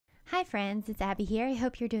Hi friends, it's Abby here. I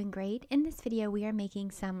hope you're doing great. In this video, we are making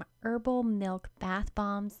some herbal milk bath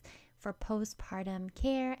bombs for postpartum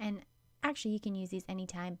care, and actually you can use these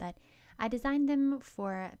anytime, but I designed them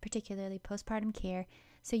for particularly postpartum care,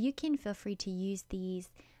 so you can feel free to use these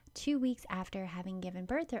 2 weeks after having given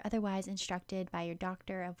birth or otherwise instructed by your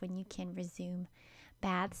doctor of when you can resume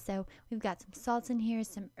baths. So we've got some salts in here,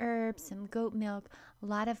 some herbs, some goat milk, a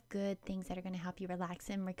lot of good things that are going to help you relax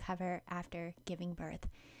and recover after giving birth.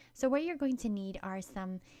 So what you're going to need are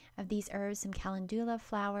some of these herbs, some calendula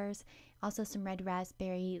flowers, also some red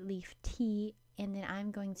raspberry leaf tea, and then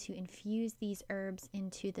I'm going to infuse these herbs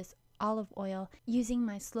into this olive oil using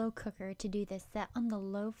my slow cooker to do this, set on the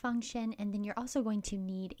low function. And then you're also going to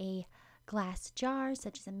need a glass jar,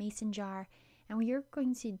 such as a mason jar, and we're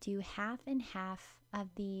going to do half and half of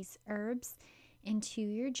these herbs into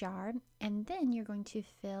your jar, and then you're going to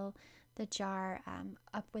fill the jar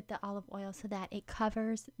up with the olive oil so that it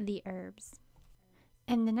covers the herbs.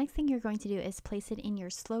 And the next thing you're going to do is place it in your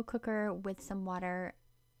slow cooker with some water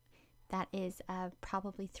that is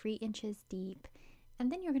probably 3 inches deep,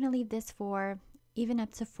 and then you're going to leave this for even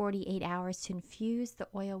up to 48 hours to infuse the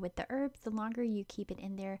oil with the herbs. The longer you keep it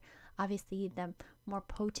in there, obviously the more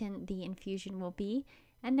potent the infusion will be.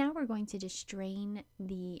 And now we're going to just strain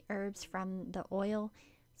the herbs from the oil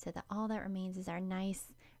so that all that remains is our nice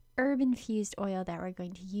herb infused oil that we're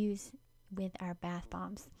going to use with our bath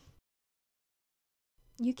bombs.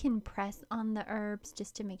 You can press on the herbs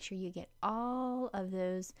just to make sure you get all of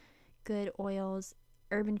those good oils,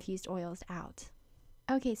 herb infused oils out.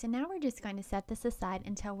 Okay, so now we're just going to set this aside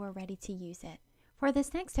until we're ready to use it. For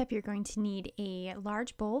this next step, you're going to need a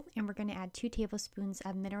large bowl, and we're going to add 2 tablespoons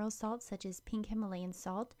of mineral salt, such as pink Himalayan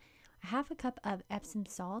salt, a half a cup of Epsom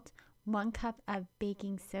salt, 1 cup of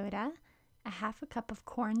baking soda, a half a cup of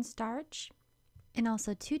cornstarch, and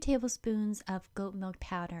also 2 tablespoons of goat milk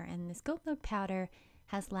powder. And this goat milk powder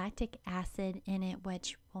has lactic acid in it,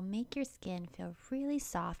 which will make your skin feel really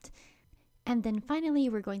soft. And then finally,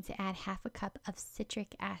 we're going to add half a cup of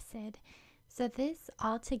citric acid. So this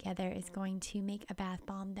all together is going to make a bath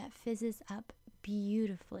bomb that fizzes up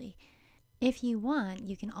beautifully. If you want,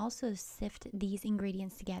 you can also sift these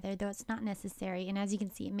ingredients together, though it's not necessary. And as you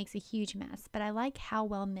can see, it makes a huge mess, but I like how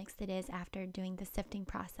well mixed it is after doing the sifting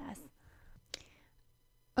process.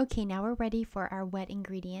 Okay, now we're ready for our wet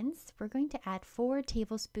ingredients. We're going to add 4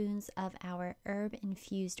 tablespoons of our herb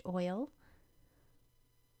infused oil.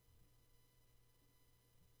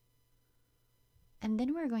 And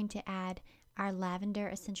then we're going to add our lavender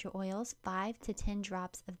essential oils, 5 to 10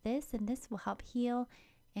 drops of this, and this will help heal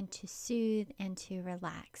and to soothe and to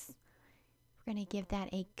relax. We're going to give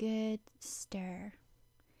that a good stir.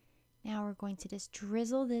 Now we're going to just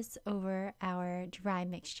drizzle this over our dry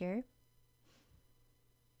mixture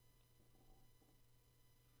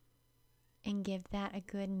and give that a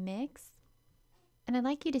good mix. And I'd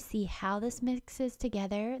like you to see how this mixes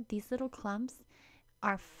together. These little clumps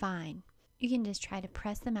are fine. You can just try to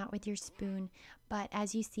press them out with your spoon, but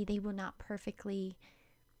as you see, they will not perfectly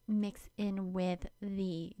mix in with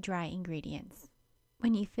the dry ingredients.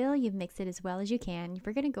 When you feel you've mixed it as well as you can,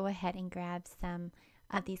 we're going to go ahead and grab some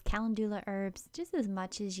of these calendula herbs, just as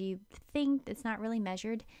much as you think. It's not really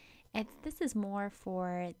measured. This is more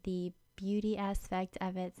for the beauty aspect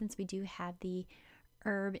of it, since we do have the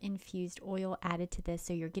herb infused oil added to this,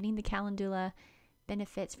 so you're getting the calendula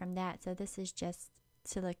benefits from that. So this is just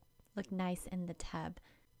to look nice in the tub.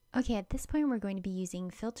 Okay, at this point we're going to be using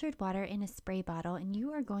filtered water in a spray bottle, and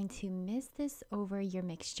you are going to mist this over your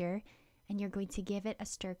mixture, and you're going to give it a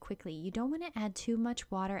stir quickly. You don't want to add too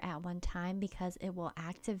much water at one time because it will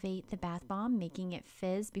activate the bath bomb, making it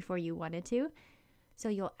fizz before you wanted to. So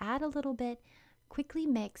you'll add a little bit, quickly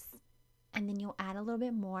mix, and then you'll add a little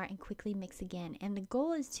bit more and quickly mix again. And the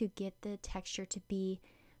goal is to get the texture to be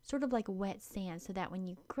sort of like wet sand, so that when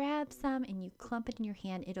you grab some and you clump it in your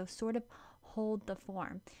hand, it'll sort of hold the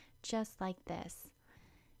form, just like this.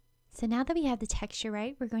 So now that we have the texture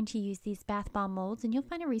right, we're going to use these bath bomb molds, and you'll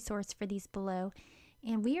find a resource for these below.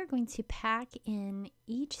 And we are going to pack in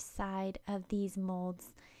each side of these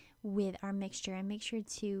molds with our mixture, and make sure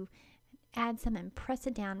to add some and press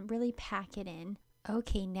it down, really pack it in.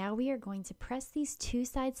 Okay, now we are going to press these 2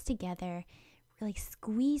 sides together, really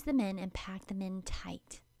squeeze them in and pack them in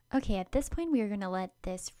tight. Okay, at this point we are going to let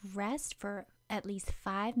this rest for at least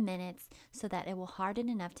 5 minutes so that it will harden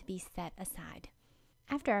enough to be set aside.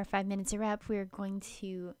 After our 5 minutes are up, we are going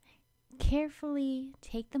to carefully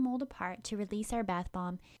take the mold apart to release our bath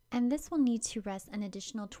bomb, and this will need to rest an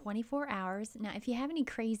additional 24 hours. Now, if you have any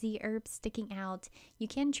crazy herbs sticking out, you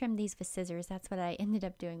can trim these with scissors. That's what I ended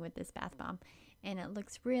up doing with this bath bomb. and it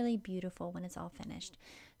looks really beautiful when it's all finished.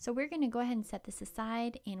 So we're going to go ahead and set this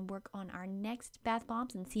aside and work on our next bath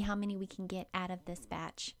bombs and see how many we can get out of this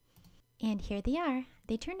batch. And here they are.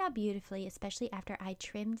 They turned out beautifully, especially after I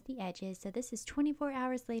trimmed the edges. So this is 24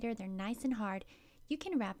 hours later. They're nice and hard. You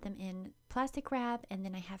can wrap them in plastic wrap, and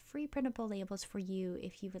then I have free printable labels for you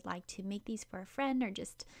if you would like to make these for a friend or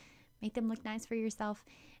just make them look nice for yourself.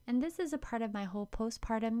 And this is a part of my whole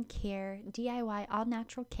postpartum care DIY all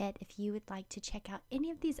natural kit. If you would like to check out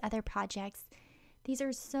any of these other projects, these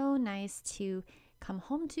are so nice to come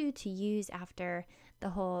home to use after the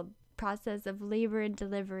whole process of labor and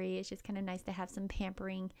delivery. It's just kind of nice to have some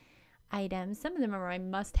pampering items. Some of them are my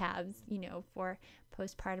must-haves, for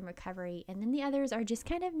postpartum recovery, and then the others are just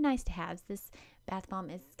kind of nice to haves. This bath bomb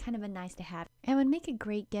is kind of a nice to have and would make a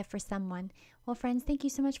great gift for someone. Well, friends, thank you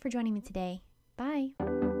so much for joining me today. Bye.